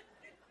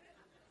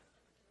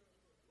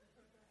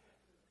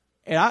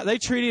 And they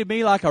treated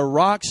me like a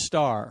rock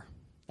star.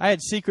 I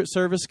had Secret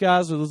Service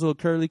guys with those little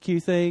curly Q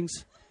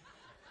things.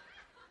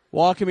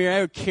 Walking me around,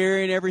 they were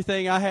carrying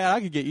everything I had. I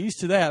could get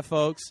used to that,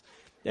 folks.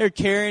 They were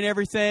carrying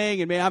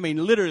everything. And,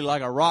 literally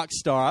like a rock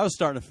star. I was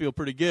starting to feel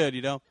pretty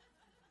good,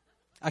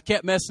 I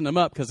kept messing them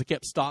up because I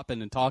kept stopping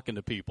and talking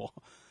to people.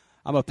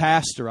 I'm a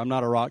pastor. I'm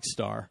not a rock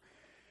star.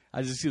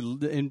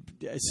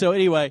 So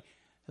anyway,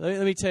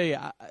 let me tell you,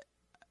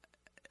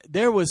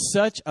 there was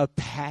such a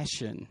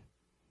passion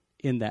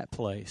in that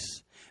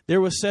place.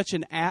 There was such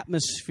an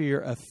atmosphere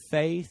of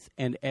faith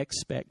and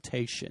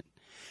expectation.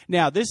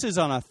 Now, this is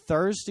on a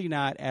Thursday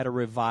night at a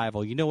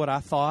revival. You know what I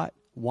thought?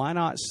 Why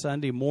not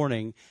Sunday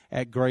morning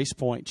at Grace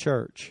Point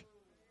Church?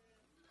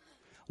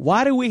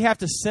 Why do we have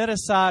to set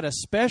aside a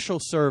special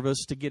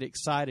service to get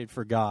excited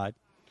for God?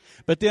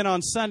 But then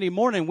on Sunday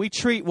morning, we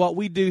treat what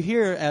we do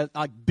here as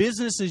like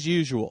business as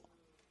usual.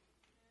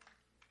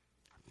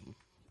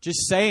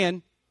 Just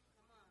saying.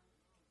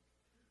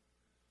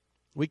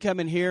 We come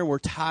in here and we're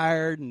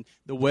tired and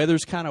the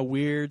weather's kind of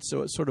weird,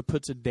 so it sort of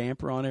puts a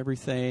damper on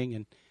everything.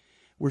 And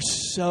we're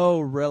so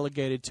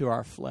relegated to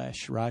our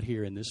flesh right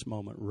here in this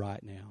moment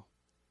right now.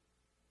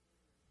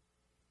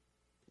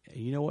 And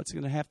you know what's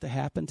going to have to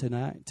happen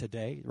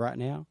today, right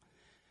now?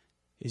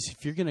 Is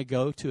if you're going to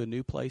go to a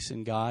new place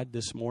in God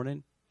this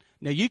morning.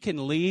 Now, you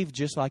can leave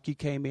just like you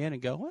came in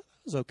and go, well,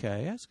 that was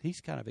okay. He's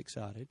kind of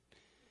excited.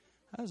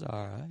 That was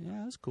all right.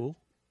 Yeah, that's cool.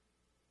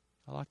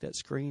 I like that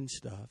screen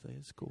stuff.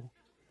 It's cool.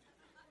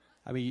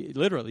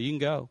 Literally, you can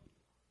go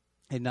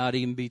and not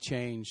even be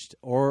changed.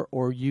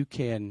 Or you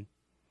can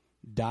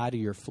die to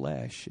your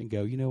flesh and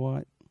go, you know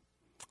what?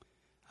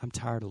 I'm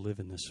tired of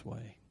living this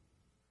way.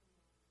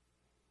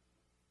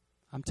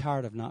 I'm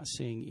tired of not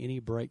seeing any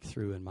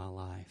breakthrough in my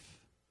life.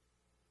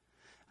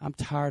 I'm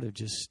tired of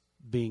just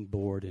being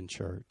bored in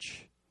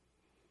church.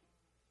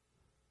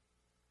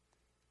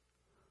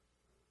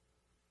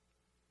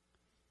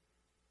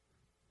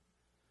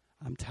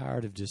 I'm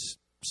tired of just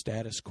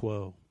status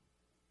quo.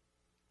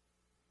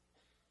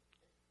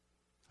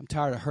 I'm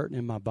tired of hurting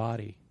in my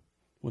body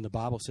when the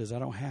Bible says I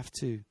don't have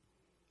to,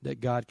 that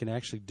God can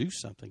actually do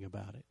something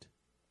about it.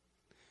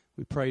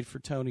 We prayed for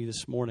Tony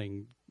this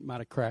morning. Might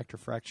have cracked or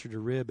fractured a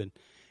rib,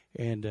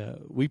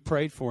 and we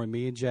prayed for him.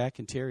 Me and Jack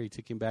and Terry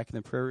took him back in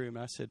the prayer room.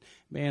 I said,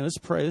 "Man, let's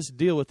pray. Let's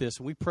deal with this."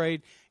 And we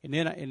prayed, and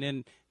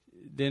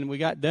then we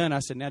got done. I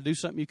said, "Now do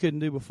something you couldn't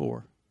do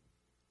before."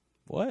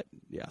 What?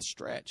 Yeah,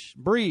 stretch,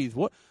 breathe.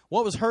 What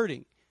was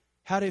hurting?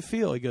 How did it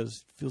feel? He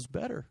goes, "Feels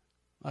better."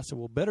 I said,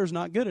 "Well, better's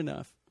not good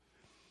enough.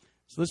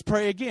 So let's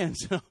pray again."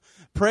 So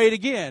pray it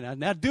again.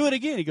 Now do it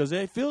again. He goes,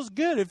 "It feels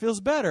good. It feels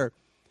better."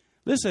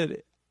 Listen,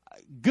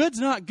 good's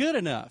not good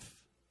enough.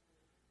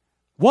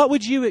 What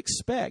would you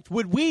expect?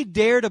 Would we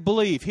dare to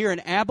believe here in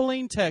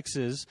Abilene,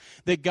 Texas,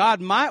 that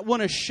God might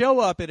want to show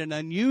up in an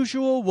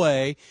unusual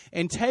way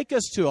and take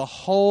us to a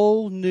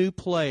whole new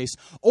place?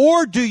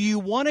 Or do you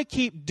want to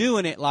keep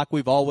doing it like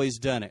we've always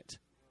done it?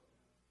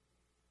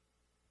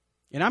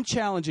 And I'm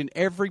challenging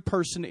every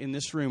person in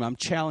this room. I'm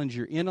challenging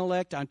your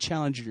intellect. I'm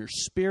challenging your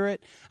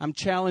spirit. I'm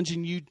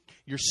challenging you,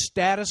 your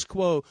status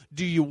quo.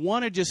 Do you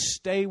want to just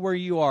stay where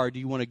you are? Do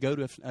you want to go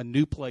to a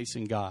new place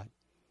in God?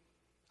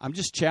 I'm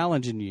just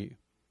challenging you.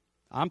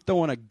 I'm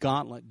throwing a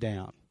gauntlet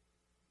down.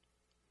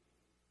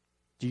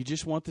 Do you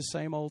just want the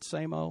same old,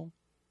 same old?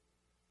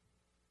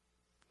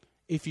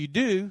 If you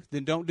do,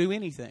 then don't do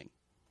anything.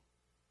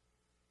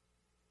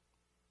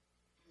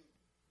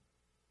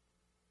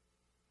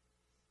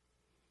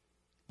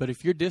 But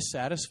if you're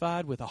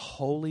dissatisfied with a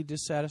holy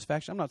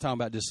dissatisfaction, I'm not talking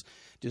about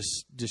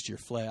just your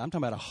flesh. I'm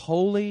talking about a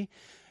holy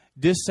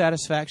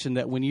dissatisfaction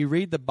that when you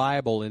read the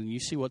Bible and you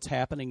see what's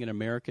happening in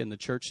America and the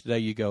church today,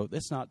 you go,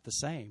 that's not the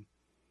same.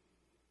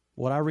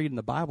 What I read in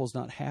the Bible is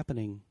not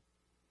happening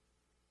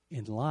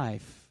in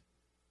life.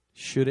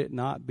 Should it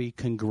not be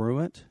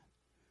congruent?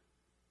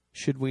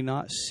 Should we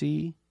not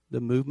see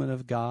the movement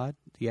of God,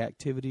 the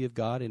activity of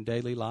God in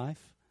daily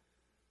life?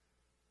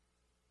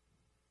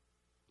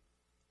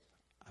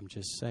 I'm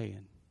just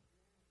saying.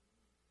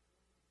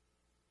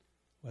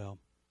 Well,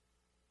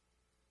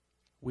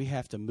 we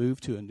have to move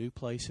to a new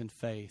place in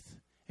faith.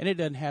 And it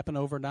doesn't happen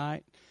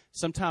overnight.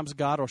 Sometimes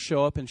God will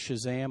show up in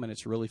Shazam and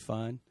it's really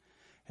fun.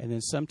 And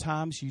then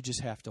sometimes you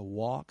just have to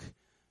walk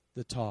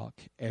the talk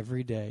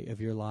every day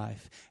of your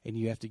life. And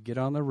you have to get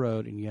on the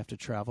road and you have to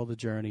travel the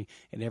journey.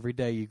 And every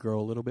day you grow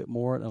a little bit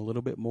more and a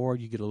little bit more.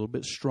 You get a little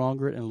bit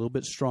stronger and a little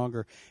bit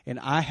stronger. And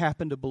I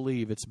happen to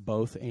believe it's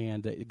both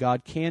and. That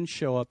God can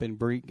show up and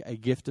bring a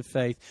gift of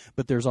faith,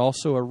 but there's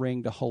also a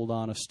ring to hold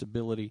on of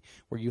stability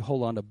where you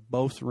hold on to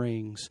both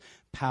rings,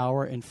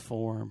 power and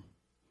form,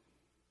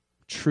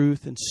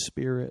 truth and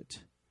spirit,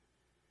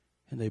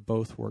 and they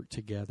both work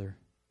together.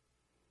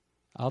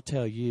 I'll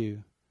tell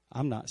you,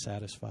 I'm not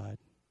satisfied.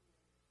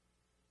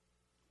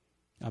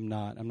 I'm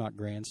not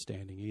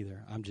grandstanding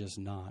either. I'm just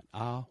not.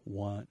 I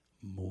want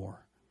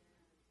more.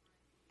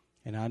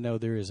 And I know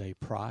there is a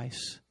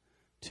price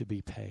to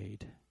be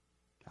paid.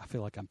 I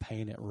feel like I'm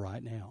paying it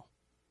right now.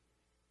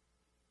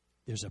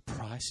 There's a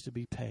price to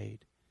be paid.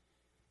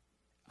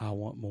 I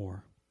want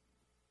more.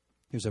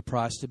 There's a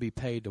price to be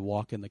paid to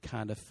walk in the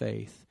kind of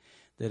faith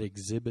that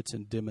exhibits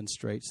and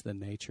demonstrates the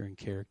nature and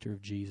character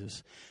of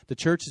Jesus. The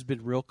church has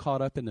been real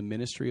caught up in the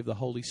ministry of the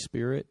Holy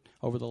Spirit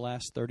over the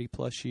last 30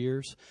 plus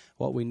years.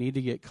 What we need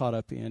to get caught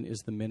up in is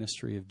the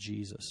ministry of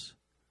Jesus.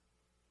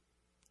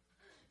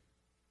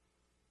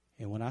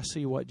 And when I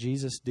see what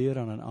Jesus did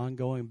on an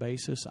ongoing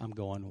basis, I'm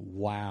going,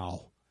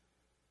 wow,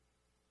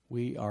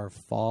 we are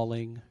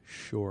falling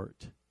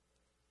short.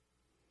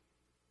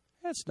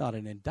 That's not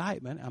an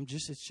indictment.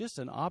 It's just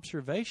an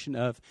observation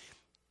of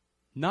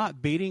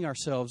not beating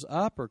ourselves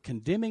up or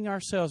condemning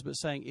ourselves, but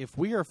saying if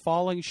we are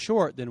falling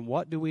short, then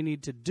what do we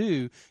need to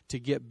do to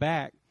get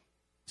back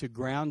to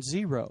ground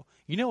zero?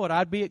 You know what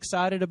I'd be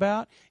excited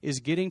about is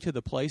getting to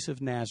the place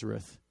of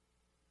Nazareth.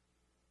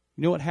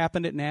 You know what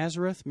happened at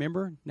Nazareth?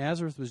 Remember,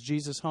 Nazareth was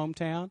Jesus'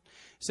 hometown. It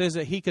says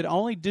that he could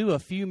only do a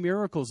few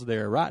miracles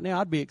there. Right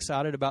now, I'd be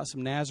excited about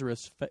some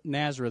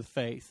Nazareth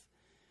faith,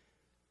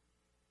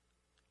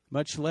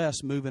 much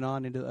less moving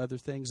on into other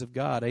things of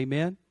God.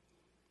 Amen?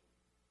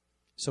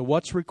 So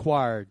what's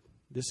required?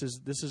 This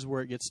is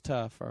where it gets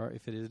tough, or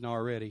if it isn't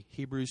already.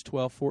 Hebrews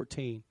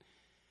 12:14.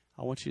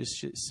 I want you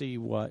to see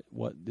what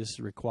this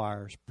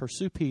requires.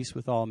 Pursue peace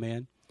with all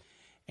men,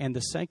 and the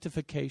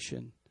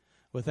sanctification,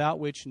 without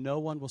which no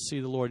one will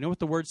see the Lord. You know what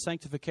the word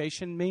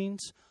sanctification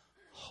means?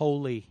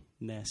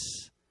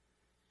 Holiness.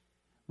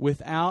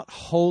 Without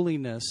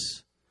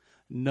holiness,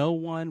 no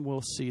one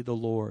will see the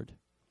Lord.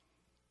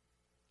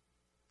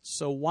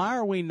 So why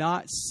are we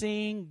not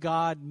seeing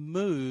God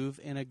move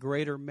in a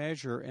greater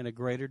measure, in a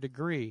greater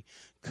degree?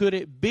 Could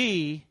it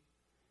be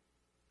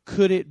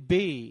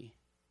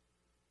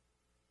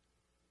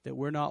that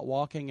we're not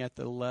walking at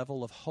the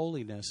level of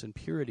holiness and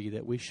purity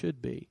that we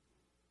should be?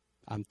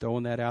 I'm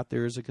throwing that out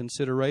there as a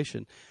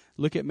consideration.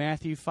 Look at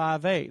Matthew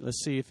 5:8.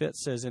 Let's see if it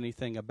says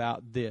anything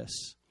about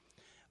this.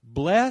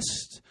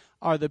 Blessed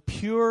are the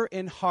pure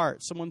in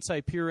heart. Someone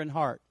say pure in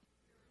heart.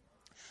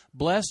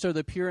 Blessed are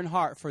the pure in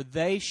heart, for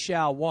they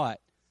shall what?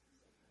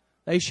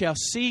 They shall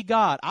see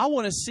God. I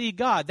want to see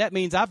God. That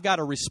means I've got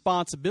a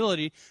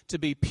responsibility to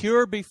be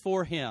pure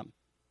before Him.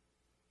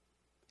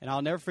 And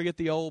I'll never forget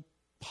the old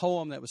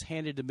poem that was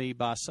handed to me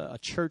by a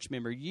church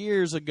member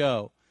years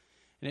ago.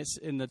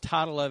 And the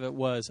title of it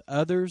was,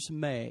 Others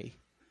May,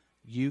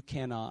 You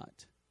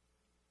Cannot.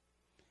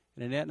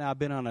 And Annette and I have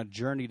been on a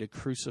journey to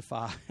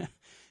crucify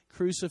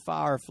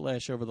our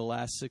flesh over the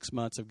last 6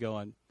 months of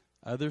going,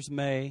 others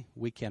may,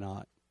 we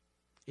cannot,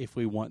 if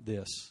we want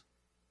this.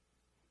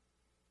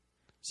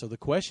 So the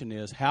question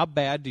is, how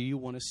bad do you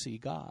want to see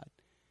God?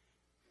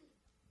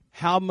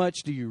 How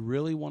much do you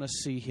really want to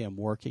see Him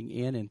working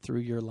in and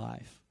through your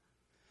life?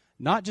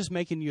 Not just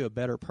making you a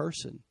better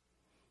person,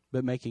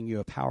 but making you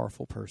a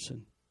powerful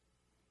person.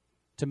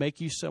 To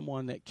make you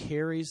someone that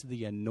carries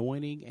the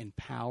anointing and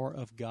power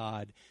of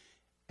God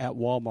at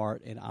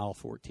Walmart in aisle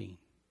 14.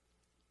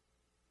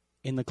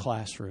 In the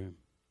classroom.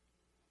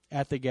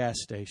 At the gas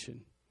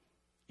station.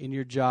 In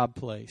your job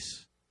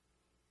place.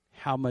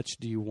 How much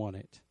do you want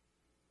it?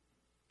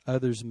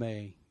 Others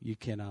may, you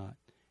cannot.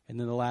 And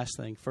then the last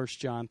thing, 1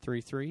 John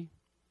 3:3.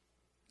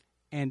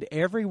 And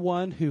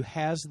everyone who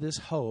has this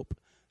hope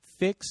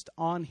fixed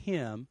on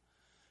Him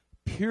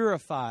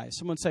purifies.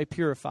 Someone say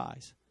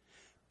purifies.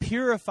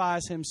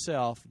 Purifies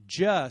himself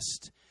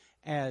just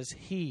as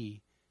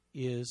He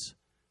is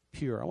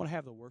pure. I want to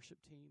have the worship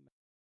team.